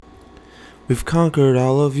We've conquered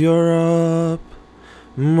all of Europe,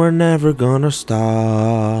 and we're never gonna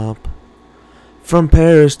stop. From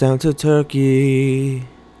Paris down to Turkey,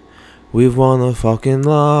 we've won a fucking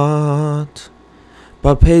lot.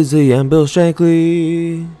 Bob Paisley and Bill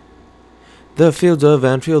Shankly, the fields of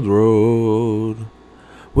Anfield Road.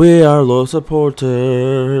 We are loyal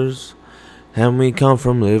supporters, and we come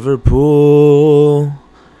from Liverpool.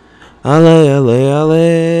 Ale, ale,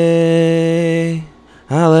 ale.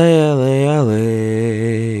 Ale, ale,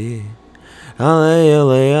 ale. Ale,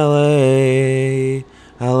 ale, ale.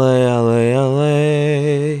 Ale, ale,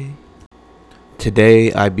 ale.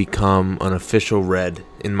 Today I become an official Red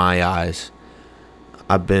in my eyes.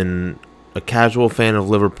 I've been a casual fan of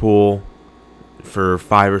Liverpool for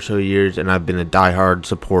 5 or so years, and I've been a diehard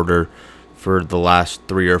supporter for the last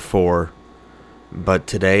 3 or 4. But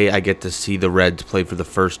today I get to see the Reds play for the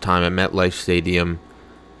first time at MetLife Stadium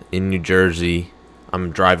in New Jersey.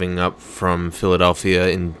 I'm driving up from Philadelphia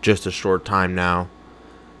in just a short time now,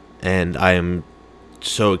 and I am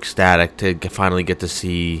so ecstatic to finally get to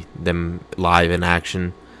see them live in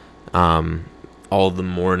action. All the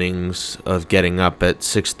mornings of getting up at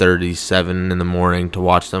 6:30, 7 in the morning to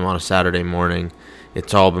watch them on a Saturday morning,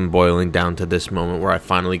 it's all been boiling down to this moment where I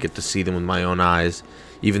finally get to see them with my own eyes.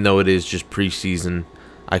 Even though it is just preseason,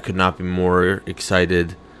 I could not be more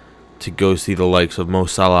excited to go see the likes of Mo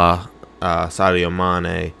Salah, Sadio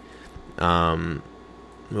Mane,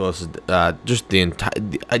 who else? Just the entire.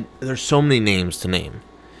 There's so many names to name.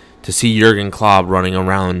 To see Jurgen Klopp running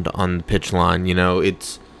around on the pitch line,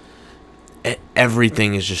 it's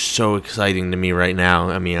everything is just so exciting to me right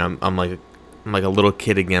now. I mean, I'm like a little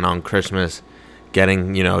kid again on Christmas,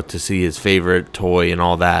 getting to see his favorite toy and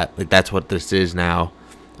all that. Like, that's what this is now.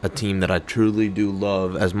 A team that I truly do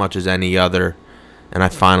love as much as any other, and I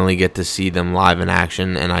finally get to see them live in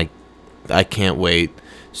action, and I can't wait.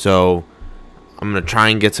 So I'm going to try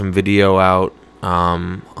and get some video out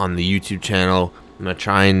on the YouTube channel. I'm going to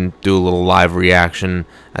try and do a little live reaction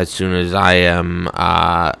as soon as I am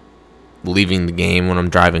leaving the game when I'm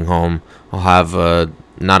driving home. I'll have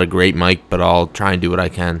not a great mic, but I'll try and do what I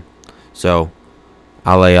can. So,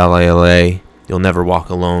 ale, ale, ale, you'll never walk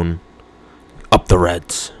alone. Up the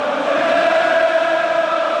Reds.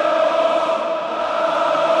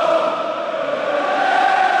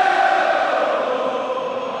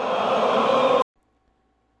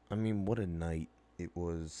 I mean, what a night it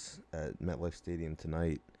was at MetLife Stadium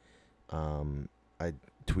tonight. I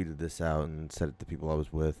tweeted this out and said it to people I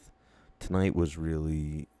was with. Tonight was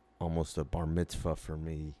really almost a bar mitzvah for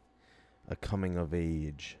me, a coming of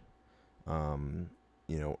age,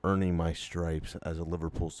 earning my stripes as a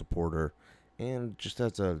Liverpool supporter and just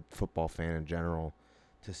as a football fan in general,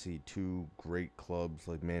 to see two great clubs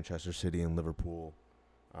like Manchester City and Liverpool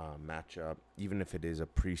match up. Even if it is a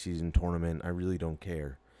preseason tournament, I really don't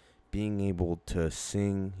care. Being able to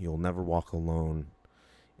sing You'll Never Walk Alone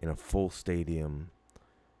in a full stadium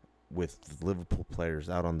with Liverpool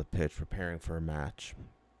players out on the pitch preparing for a match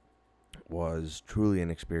was truly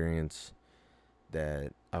an experience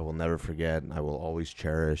that I will never forget and I will always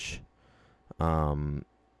cherish.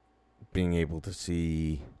 Being able to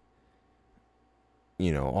see,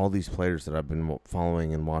 all these players that I've been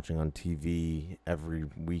following and watching on TV every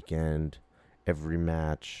weekend, every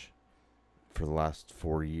match for the last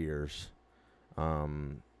 4 years,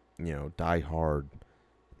 die hard.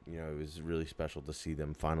 It was really special to see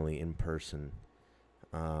them finally in person.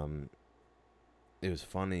 It was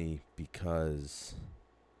funny because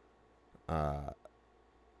the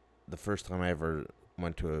first time I ever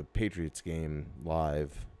went to a Patriots game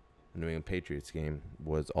live, a New England Patriots game,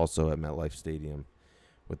 was also at MetLife Stadium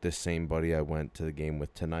with this same buddy I went to the game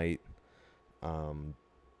with tonight. And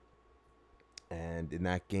in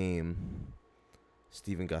that game,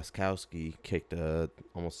 Steven Gostkowski kicked a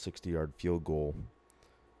almost 60-yard field goal.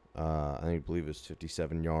 I believe it was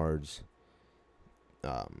 57 yards.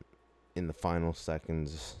 In the final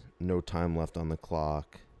seconds, no time left on the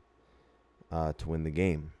clock to win the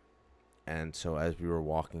game. And so as we were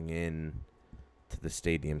walking in to the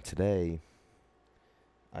stadium today,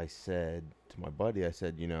 I said to my buddy, it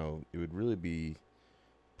would really be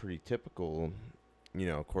pretty typical,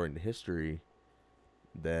 according to history,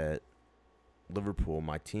 that Liverpool,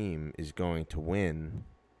 my team, is going to win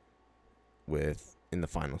in the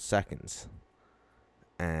final seconds.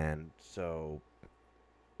 And so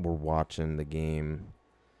we're watching the game,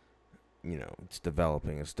 it's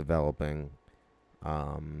developing.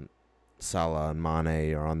 Salah and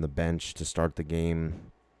Mane are on the bench to start the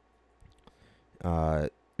game.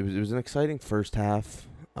 It was an exciting first half.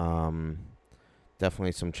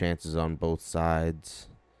 Definitely some chances on both sides.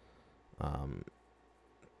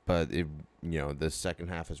 But it the second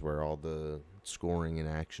half is where all the scoring and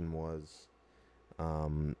action was.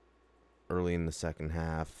 Early in the second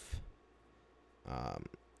half, I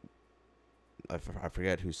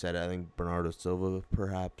forget who said it. I think Bernardo Silva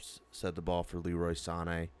perhaps set the ball for Leroy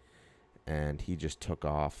Sané, and he just took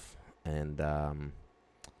off. And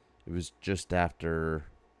it was just after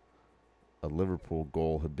a Liverpool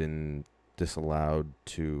goal had been disallowed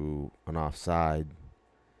to an offside.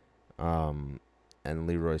 And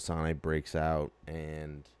Leroy Sané breaks out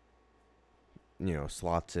and,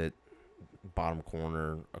 slots it bottom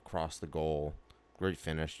corner across the goal. Great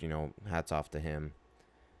finish, hats off to him.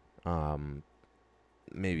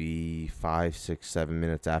 Maybe 5, 6, 7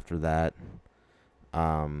 minutes after that,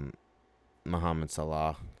 Mohamed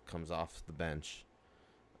Salah comes off the bench.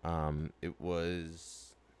 It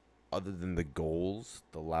was, other than the goals,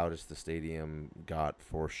 the loudest the stadium got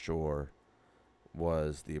for sure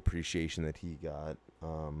was the appreciation that he got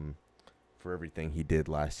for everything he did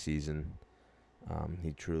last season.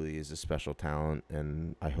 He truly is a special talent,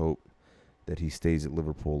 and I hope that he stays at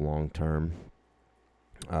Liverpool long term.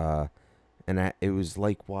 It was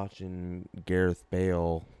like watching Gareth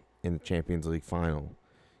Bale in the Champions League final.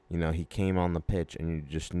 He came on the pitch, and you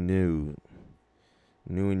just knew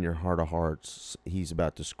in your heart of hearts he's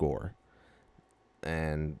about to score.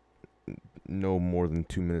 And no more than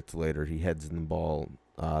 2 minutes later, he heads in the ball,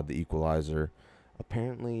 the equalizer.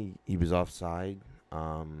 Apparently, he was offside.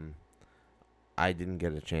 I didn't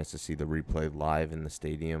get a chance to see the replay live in the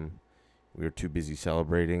stadium. We were too busy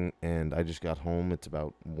celebrating, and I just got home. It's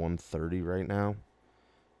about 1:30 right now,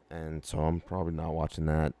 and so I'm probably not watching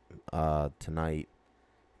that tonight.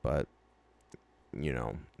 But,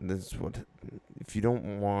 this is what... If you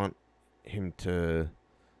don't want him to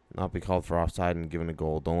not be called for offside and given a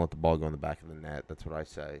goal, don't let the ball go in the back of the net. That's what I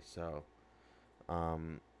say. So,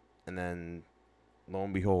 and then, lo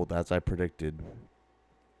and behold, as I predicted,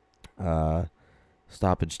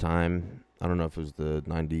 stoppage time, I don't know if it was the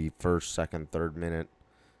 91st, 2nd, 3rd minute,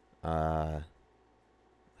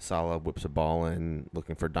 Salah whips a ball in,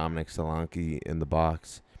 looking for Dominic Solanke in the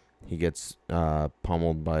box. He gets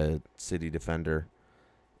pummeled by a City defender,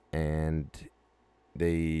 and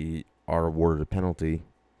they are awarded a penalty.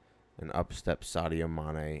 And up steps Sadio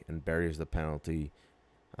Mane and buries the penalty.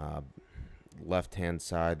 Left-hand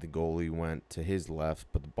side, the goalie went to his left,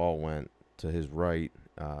 but the ball went to his right.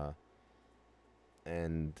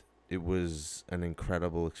 And it was an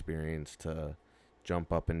incredible experience to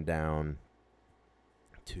jump up and down,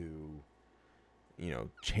 to,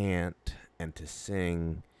 chant and to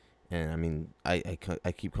sing. And, I mean, I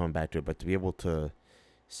keep coming back to it, but to be able to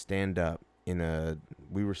stand up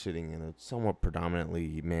we were sitting in a somewhat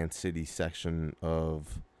predominantly Man City section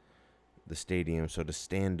of the stadium, so to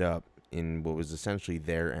stand up in what was essentially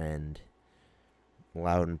their end,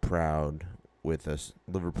 loud and proud, with a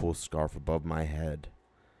Liverpool scarf above my head,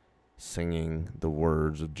 singing the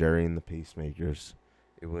words of Jerry and the Pacemakers,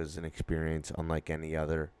 it was an experience unlike any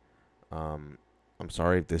other. I'm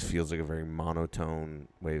sorry if this feels like a very monotone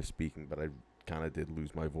way of speaking, but I kind of did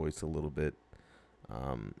lose my voice a little bit.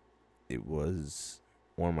 It was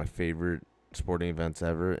one of my favorite sporting events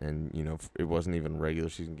ever, and, it wasn't even a regular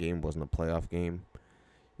season game, wasn't a playoff game.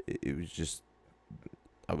 It was just,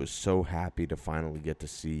 I was so happy to finally get to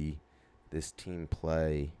see this team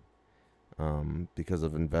play, because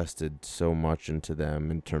I've invested so much into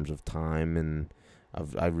them in terms of time, and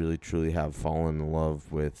I really truly have fallen in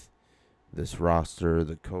love with this roster,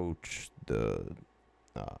 the coach, the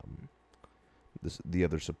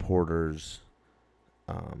other supporters,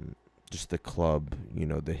 just the club,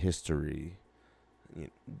 the history.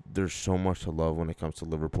 There's so much to love when it comes to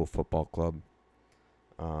Liverpool Football Club,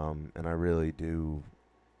 and I really do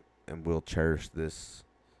and will cherish this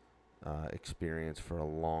experience for a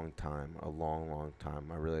long time, a long, long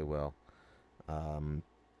time. I really will.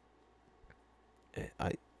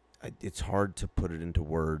 It's hard to put it into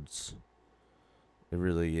words. It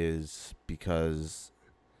really is, because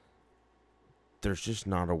there's just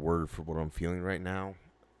not a word for what I'm feeling right now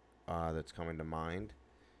that's coming to mind.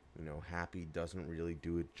 Happy doesn't really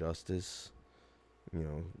do it justice.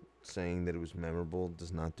 Saying that it was memorable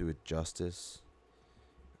does not do it justice.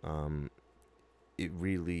 It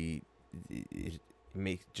really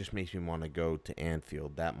just makes me want to go to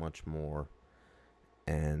Anfield that much more,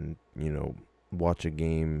 and watch a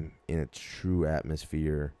game in its true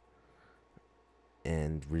atmosphere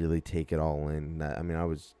and really take it all in. I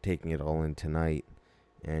was taking it all in tonight,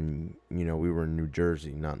 and we were in New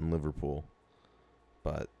Jersey, not in Liverpool,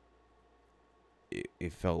 but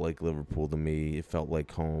it felt like Liverpool to me. It felt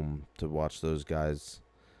like home to watch those guys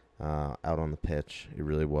out on the pitch. It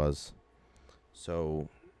really was. So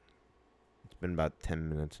been about 10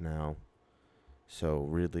 minutes now. So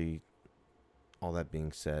really, all that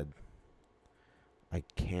being said, I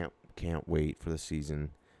can't wait for the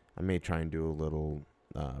season. I may try and do a little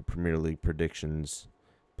Premier League predictions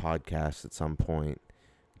podcast at some point.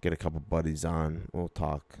 Get a couple buddies on. We'll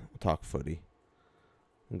talk footy.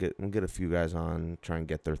 We'll get a few guys on. Try and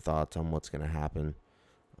get their thoughts on what's gonna happen.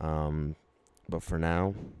 But for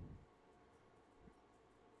now,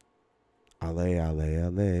 ale, ale,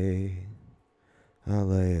 ale, ale,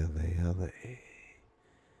 ale, ale,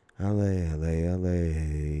 ale, ale,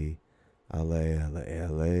 ale, ale,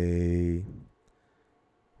 ale.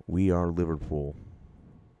 We are Liverpool.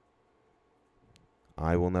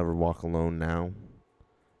 I will never walk alone now,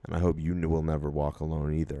 and I hope you will never walk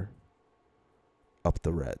alone either. Up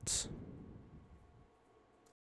the Reds.